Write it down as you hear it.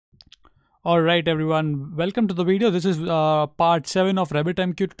Alright everyone, welcome to the video. This is part 7 of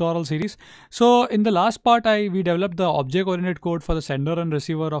rabbitMq tutorial series. So in the last part we developed the object-oriented code for the sender and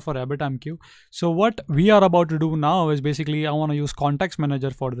receiver of a rabbitMq. So what we are about to do now is basically I want to use Context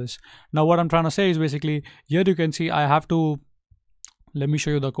Manager for this. Now what I'm trying to say is basically here you can see I have to, let me show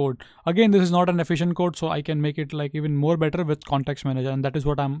you the code. Again, this is not an efficient code, so I can make it like even more better with Context Manager, and that is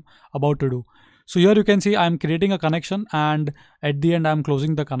what I'm about to do. So here you can see I'm creating a connection, and at the end I'm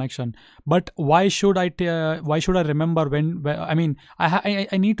closing the connection. But why should I remember when I mean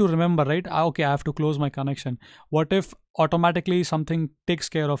I need to remember, right? Okay, I have to close my connection. What if automatically something takes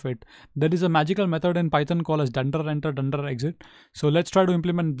care of it? There is a magical method in Python called as dunder enter dunder exit. So let's try to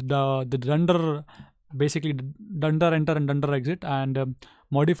implement the dunder, basically dunder enter and dunder exit, and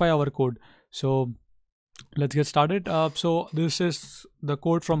modify our code. So let's get started. So this is the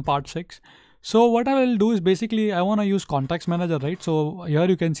code from part 6. So what I will do is basically I want to use Context Manager, right? So here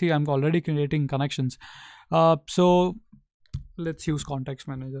you can see I'm already creating connections. So let's use Context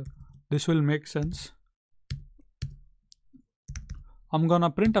Manager. This will make sense. I'm gonna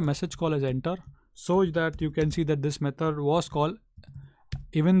print a message called as enter so that you can see that this method was called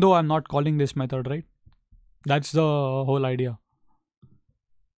even though I'm not calling this method, right? That's the whole idea.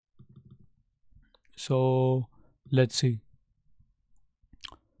 So let's see.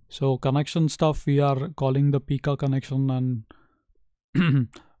 So connection stuff, we are calling the Pika connection, and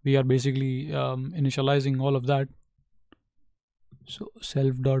we are basically initializing all of that. So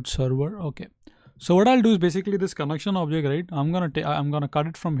self.server. Okay. So what I'll do is basically this connection object, right? I'm gonna cut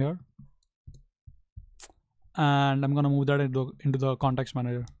it from here, and I'm gonna move that into the Context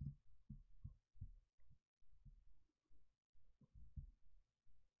Manager.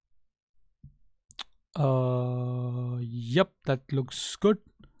 Yep, that looks good.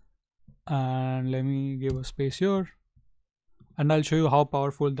 And let me give a space here, and I'll show you how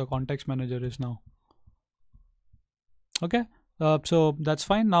powerful the Context Manager is now. Okay, so that's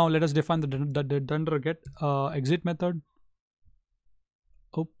fine. Now let us define the dunder get exit method.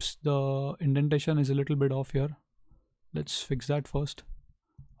 Oops, the indentation is a little bit off here. Let's fix that first,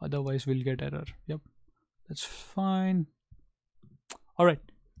 otherwise we'll get error. Yep, that's fine. All right,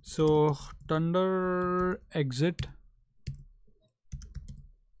 so dunder exit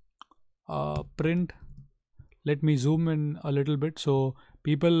print. Let me zoom in a little bit so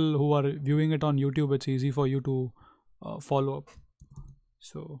people who are viewing it on YouTube, it's easy for you to follow up.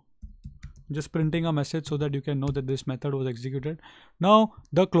 So just printing a message so that you can know that this method was executed. Now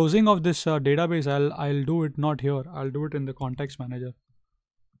the closing of this database, I'll do it not here, I'll do it in the Context Manager.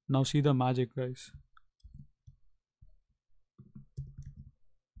 Now see the magic, guys.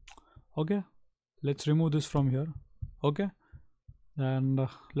 Okay, let's remove this from here. Okay, and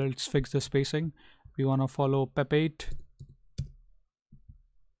let's fix the spacing. We want to follow pep8.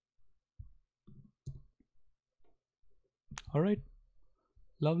 All right,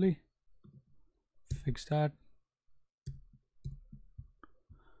 lovely. Fix that.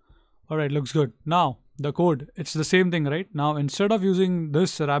 All right, looks good. Now the code, it's the same thing, right? Now instead of using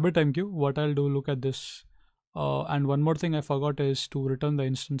this rabbitMq, what I'll do, look at this. And one more thing I forgot is to return the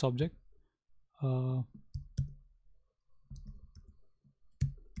instance object.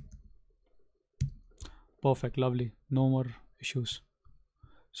 Perfect, lovely, no more issues.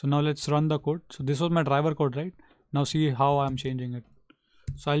 So now let's run the code. So this was my driver code, right? Now see how I'm changing it.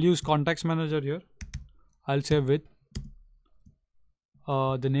 So I'll use Context Manager here. I'll say with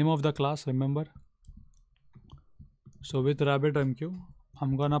the name of the class, remember. So with rabbitMq,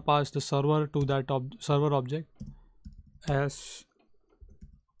 I'm gonna pass the server to that server object as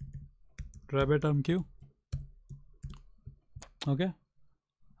rabbitMq. Okay.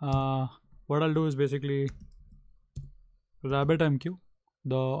 What I'll do is basically rabbitMq,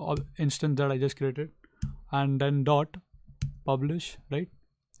 the instance that I just created, and then dot publish, right?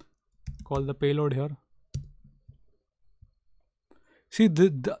 Call the payload here. See,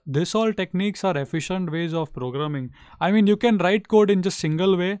 this all techniques are efficient ways of programming. I mean, you can write code in just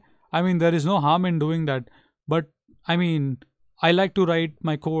single way. I mean, there is no harm in doing that. But I mean, I like to write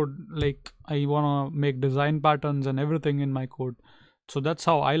my code like I want to make design patterns and everything in my code. So that's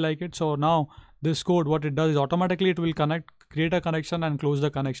how I like it. So now this code, what it does is automatically it will create a connection and close the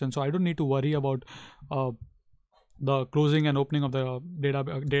connection. So I don't need to worry about the closing and opening of the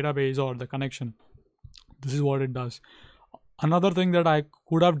database or the connection. This is what it does. Another thing that I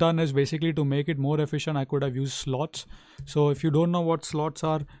could have done is basically to make it more efficient, I could have used slots. So if you don't know what slots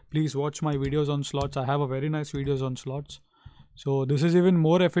are, please watch my videos on slots. I have a very nice videos on slots. So this is even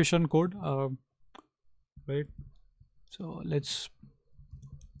more efficient code, right? So let's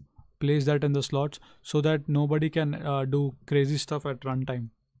place that in the slots so that nobody can do crazy stuff at runtime.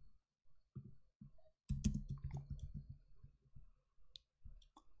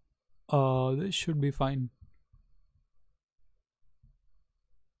 This should be fine.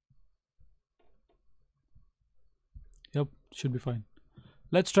 Yep, should be fine.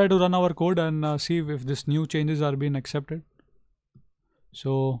 Let's try to run our code and see if this new changes are being accepted.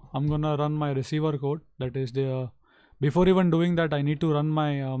 So I'm gonna run my receiver code. That is before even doing that, I need to run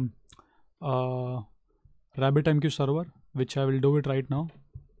my rabbitMq server, which I will do it right now.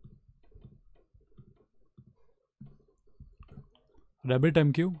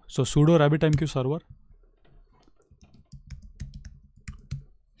 rabbitMq. So sudo rabbitMq server.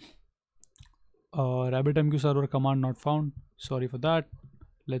 rabbitMq server command not found. Sorry for that.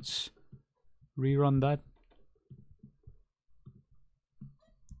 Let's rerun that.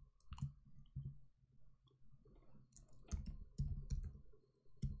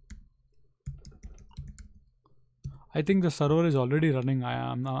 I think the server is already running.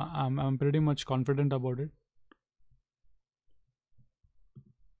 I'm pretty much confident about it.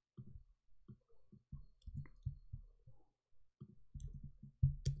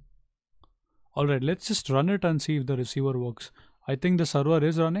 Alright, let's just run it and see if the receiver works. I think the server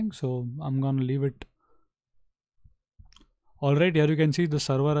is running, so I'm gonna leave it. Alright, here you can see the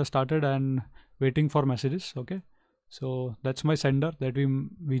server has started and waiting for messages. Okay, so that's my sender that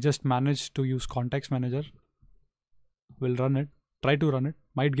we just managed to use Context Manager. We'll run it, try to run it,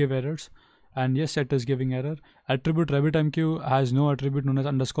 might give errors, and yes, it is giving error. Attribute rabbitMq has no attribute known as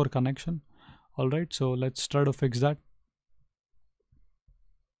underscore connection. Alright, so let's try to fix that.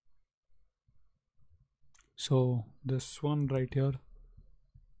 So this one right here,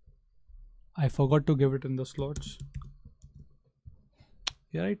 I forgot to give it in the slots.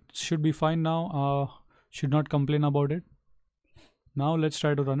 Yeah, it should be fine now. Should not complain about it. Now let's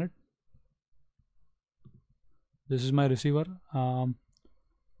try to run it. This is my receiver.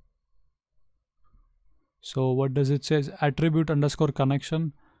 So what does it say? Attribute underscore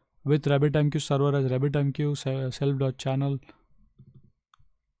connection with rabbitMq server as rabbitMq self.channel.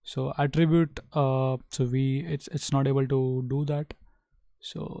 So attribute, so it's not able to do that.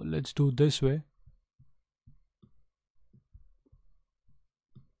 So let's do this way.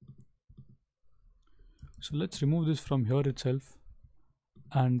 So let's remove this from here itself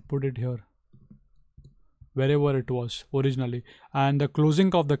and put it here, wherever it was originally. And the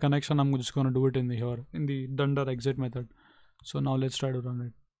closing of the connection, I'm just going to do it in the dunder exit method. So now let's try to run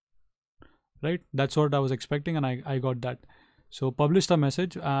it. Right, that's what I was expecting, and I got that. So publish the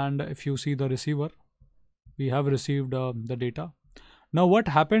message, and if you see the receiver, we have received the data. Now what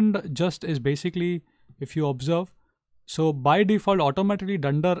happened just is basically, if you observe, so by default automatically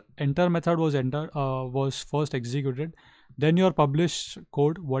dunder enter method was first executed, then your publish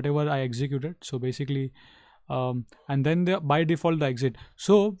code, whatever I executed. So basically and then by default the exit.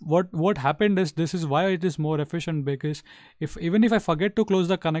 So what happened is, this is why it is more efficient, because even if I forget to close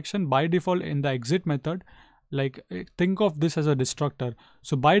the connection, by default in the exit method, like think of this as a destructor.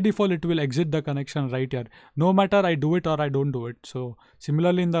 So by default it will exit the connection right here, no matter I do it or I don't do it. So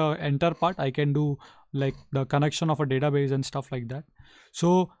similarly in the enter part, I can do like the connection of a database and stuff like that.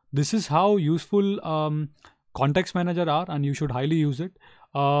 So this is how useful Context Manager are, and you should highly use it.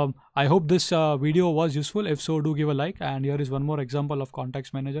 I hope this video was useful. If so, do give a like. And here is one more example of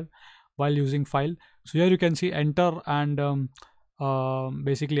Context Manager while using file. So here you can see enter and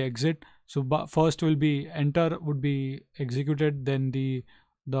basically exit. So first will be enter would be executed, then the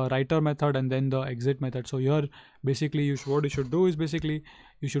writer method, and then the exit method. So here basically what you should do is basically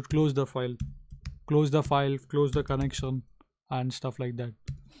you should close the file, close the connection and stuff like that.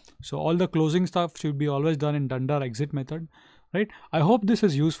 So all the closing stuff should be always done in dunder exit method, right? I hope this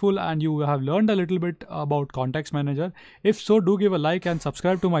is useful and you have learned a little bit about Context Manager. If so, do give a like and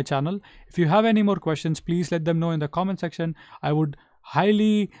subscribe to my channel. If you have any more questions, please let them know in the comment section. I would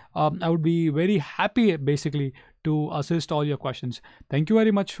be very happy basically to assist all your questions. Thank you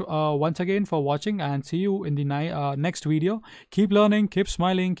very much once again for watching, and see you in the next video. Keep learning, keep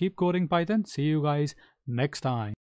smiling, keep coding Python. See you guys next time.